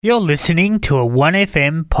You're listening to a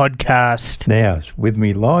 1FM podcast. Now, with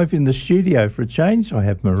me live in the studio for a change, I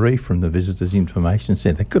have Marie from the Visitors Information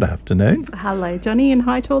Centre. Good afternoon. Hello, Johnny, and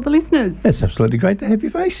hi to all the listeners. It's absolutely great to have your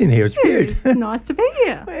face in here. It's cute. It's nice to be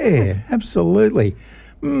here. Yeah, absolutely.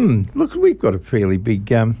 Look, we've got a fairly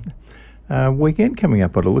big weekend coming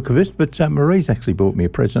up by the look of it, but Marie's actually bought me a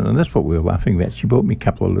present, and that's what we were laughing about. She bought me a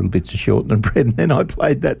couple of little bits of shortening bread, and then I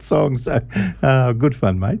played that song. So good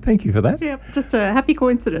fun, mate. Thank you for that. Yeah, just a happy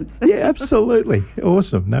coincidence. Yeah, absolutely.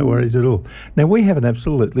 Awesome. No worries at all. Now, we have an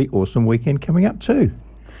absolutely awesome weekend coming up too.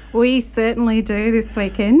 We certainly do this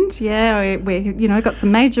weekend. Yeah, we got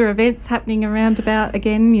some major events happening around about,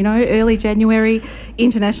 again, early January.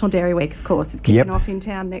 International Dairy Week, of course, is kicking off in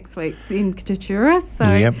town next week in Tatura.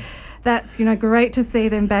 So that's, great to see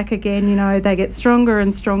them back again. They get stronger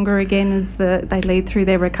and stronger again as they lead through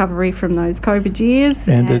their recovery from those COVID years.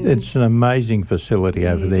 And it's an amazing facility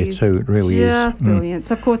over there too. It really is. Just brilliant.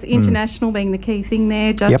 So, of course, international being the key thing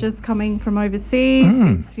there, judges coming from overseas.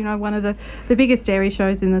 It's, one of the biggest dairy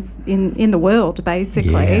shows in the world,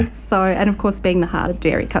 basically. Yeah. So, and, of course, being the heart of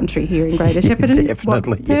dairy country here in Greater Shepparton.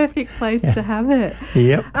 Definitely. It's perfect place to have it.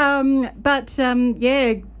 Yep.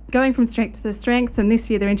 Going from strength to strength, and this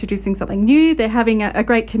year they're introducing something new. They're having a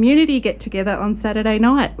great community get-together on Saturday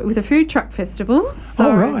night with a food truck festival.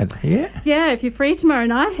 So, right, yeah. Yeah, if you're free tomorrow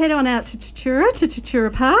night, head on out to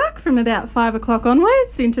Tatura Park from about 5 o'clock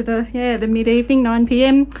onwards into the mid-evening, 9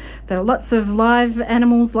 p.m. There are lots of live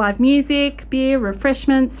animals, live music, beer,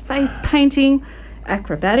 refreshments, face painting,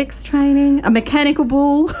 acrobatics training, a mechanical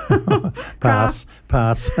bull, Pass.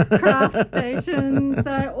 craft station.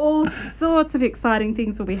 So all sorts of exciting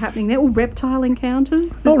things will be happening there. All reptile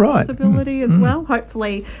encounters is a possibility as well.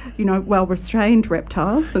 Hopefully, well-restrained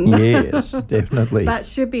reptiles. And yes, definitely. But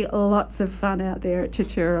should be lots of fun out there at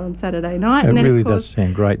Tatura on Saturday night. It and then, really of course, does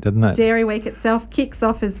sound great, doesn't it? Dairy Week itself kicks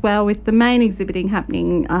off as well with the main exhibiting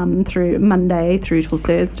happening through Monday through till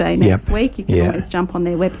Thursday next week. You can always jump on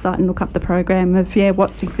their website and look up the program of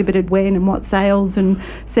what's exhibited when and what sales and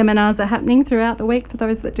seminars are happening throughout the week for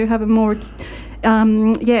those that do have a more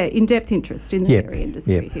in-depth interest in the dairy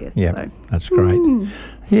industry here. So. That's great.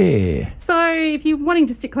 Yeah. So if you're wanting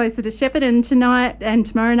to stick closer to Shepparton tonight and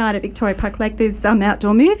tomorrow night at Victoria Park Lake, there's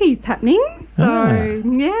outdoor movies happening. So,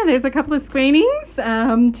 there's a couple of screenings.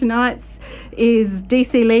 Tonight's is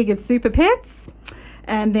DC League of Super Pets.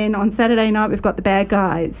 And then on Saturday night, we've got The Bad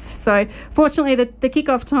Guys. So fortunately, the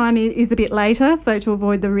kick-off time is a bit later, so to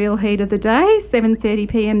avoid the real heat of the day, 7:30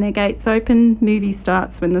 p.m. their gates open. Movie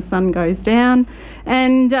starts when the sun goes down.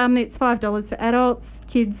 And it's $5 for adults.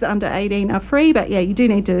 Kids under 18 are free, but, you do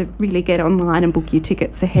need to really get online and book your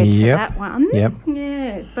tickets ahead for that one. Yep.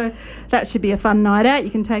 Yeah, so that should be a fun night out.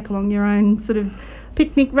 You can take along your own sort of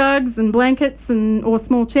picnic rugs and blankets or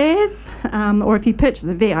small chairs, or if you purchase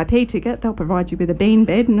a VIP ticket, they'll provide you with a bean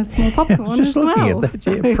bed and a small popcorn as well. I was just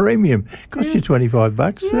looking at that, premium. Cost you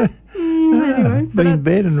 $25. Anyway, bean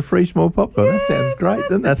bed and a free small popcorn. That sounds great,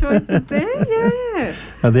 doesn't it? The choices there,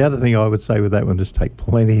 And the other thing I would say with that one is take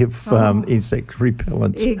plenty of insect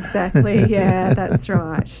repellents. Exactly, that's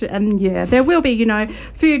right. And there will be,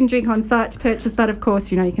 food and drink on site to purchase, but of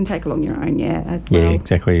course, you can take along your own, as well. Yeah,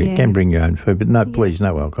 exactly. You can bring your own food, but please,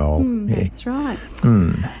 no alcohol. That's right.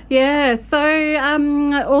 Yeah,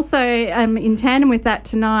 so also in tandem with that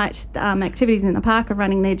tonight, Activities in the Park are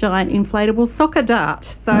running their giant inflatable soccer dart.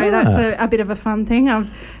 So that's a bit of a fun thing. I've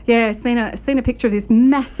seen a picture of this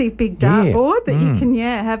massive big dartboard that you can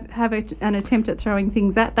have an attempt at throwing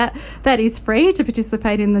things at. That is free to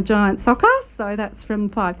participate in the giant soccer. So that's from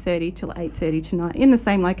 5:30 till 8:30 tonight in the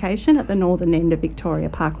same location at the northern end of Victoria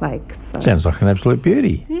Park Lake. So. Sounds like an absolute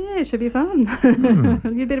beauty. Yeah, it should be fun.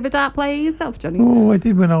 You a bit of a dart player yourself, Johnny? Oh, I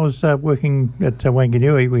did when I was working at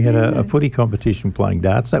Wanganui. We had a footy competition playing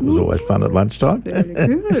darts. That was always fun at lunchtime.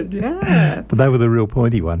 Very good, But they were the real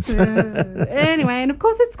pointy ones. Anyway, and of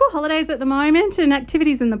course it's school holidays at the moment, and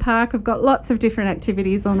Activities in the Park have got lots of different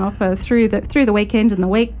activities on offer through the weekend and the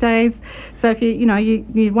weekdays. So if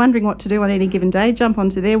you're wondering what to do on any given day, jump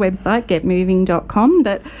onto their website, getmoving.com.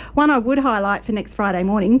 But one I would highlight for next Friday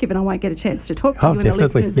morning, given I won't get a chance to talk to you and the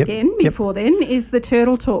listeners again before then, is the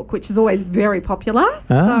Turtle Talk, which is always very popular.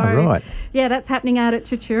 Right. Yeah, that's happening out at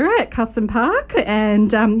Tatura at Custom Park,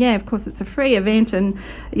 and of course it's a free event, and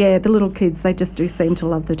the little kids, they just do seem to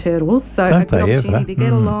love the turtles. So a good opportunity to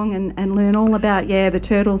get along and learn all about the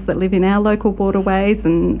turtles that live in our local waterways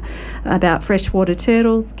and about freshwater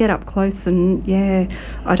turtles. Get up close, and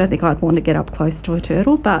I don't think I'd want to get up close to a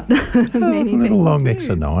turtle, but many little long necks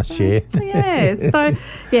are nice, so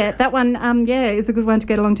that one is a good one to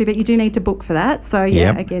get along to, but you do need to book for that. So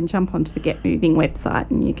again, jump onto the Get Moving website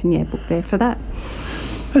and you can book there for that.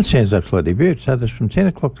 That sounds absolutely beautiful. So that's from 10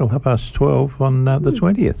 o'clock till 12:30 on the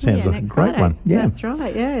 20th. Sounds like a next great Friday. one. Yeah. That's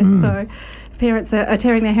right, yeah. So if parents are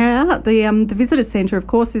tearing their hair out, the visitor centre, of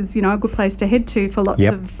course, is, a good place to head to for lots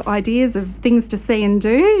of ideas of things to see and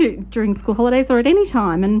do during school holidays or at any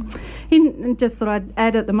time. And just thought I'd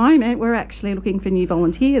add, at the moment, we're actually looking for new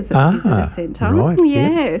volunteers at the visitor centre. Right,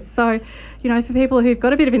 yeah. So, for people who've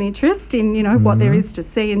got a bit of an interest in, what there is to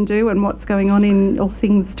see and do and what's going on in all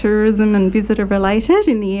things tourism and visitor related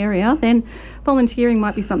in the area, then volunteering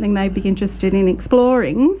might be something they'd be interested in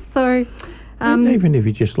exploring. So, even if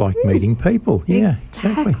you just like meeting people. Yeah,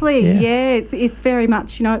 exactly. Yeah, it's very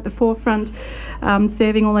much, at the forefront,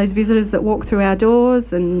 serving all those visitors that walk through our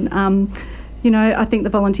doors. And I think the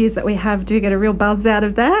volunteers that we have do get a real buzz out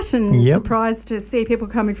of that, and surprised to see people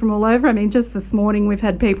coming from all over. I mean, just this morning we've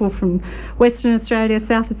had people from Western Australia,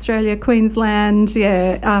 South Australia, Queensland,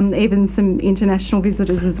 even some international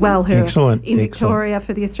visitors as well who are in Victoria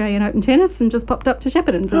for the Australian Open Tennis and just popped up to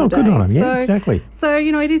Shepparton for the day. Good on them, exactly. So,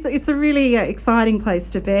 it's a really exciting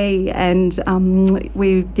place to be, and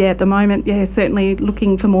we, at the moment, certainly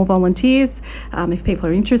looking for more volunteers. If people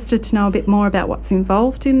are interested to know a bit more about what's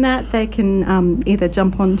involved in that, they can either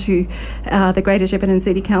jump onto the Greater Shepparton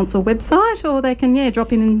City Council website, or they can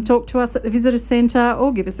drop in and talk to us at the visitor centre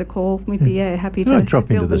or give us a call. We'd be happy to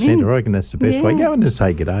drop into the centre. I reckon that's the best way. Go in and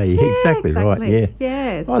say good day. Exactly right.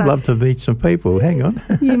 Yeah. So I'd love to meet some people. Hang on.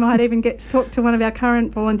 You might even get to talk to one of our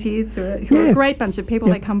current volunteers who are a great bunch of people.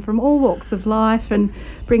 They come from all walks of life and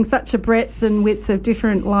bring such a breadth and width of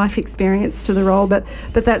different life experience to the role. But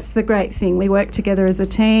that's the great thing. We work together as a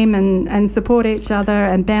team and support each other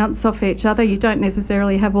and bounce off each other. You don't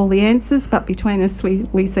necessarily have all the answers, but between us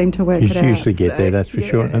we seem to work it out. You usually get there, that's for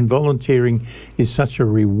sure. And volunteering is such a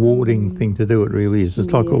rewarding thing to do. It really is.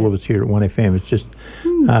 It's like all of us here at 1FM. It's just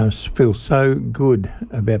feels so good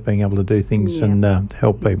about being able to do things and to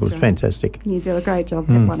help people. It's fantastic. You do a great job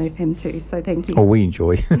at 1FM too, so thank you. Oh, we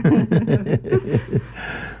enjoy.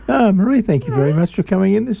 Marie, thank you very much for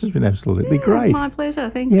coming in. This has been absolutely great. My pleasure,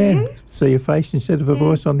 thank you. See your face instead of a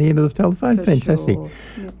voice on the end of the telephone. For fantastic. Sure.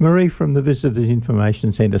 Yep. Marie from the Visitors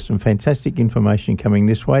Information Centre, some fantastic information coming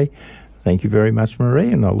this way. Thank you very much,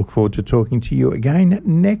 Marie, and I look forward to talking to you again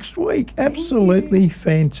next week. Absolutely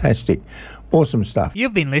fantastic. Awesome stuff.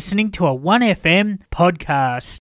 You've been listening to a 1FM podcast.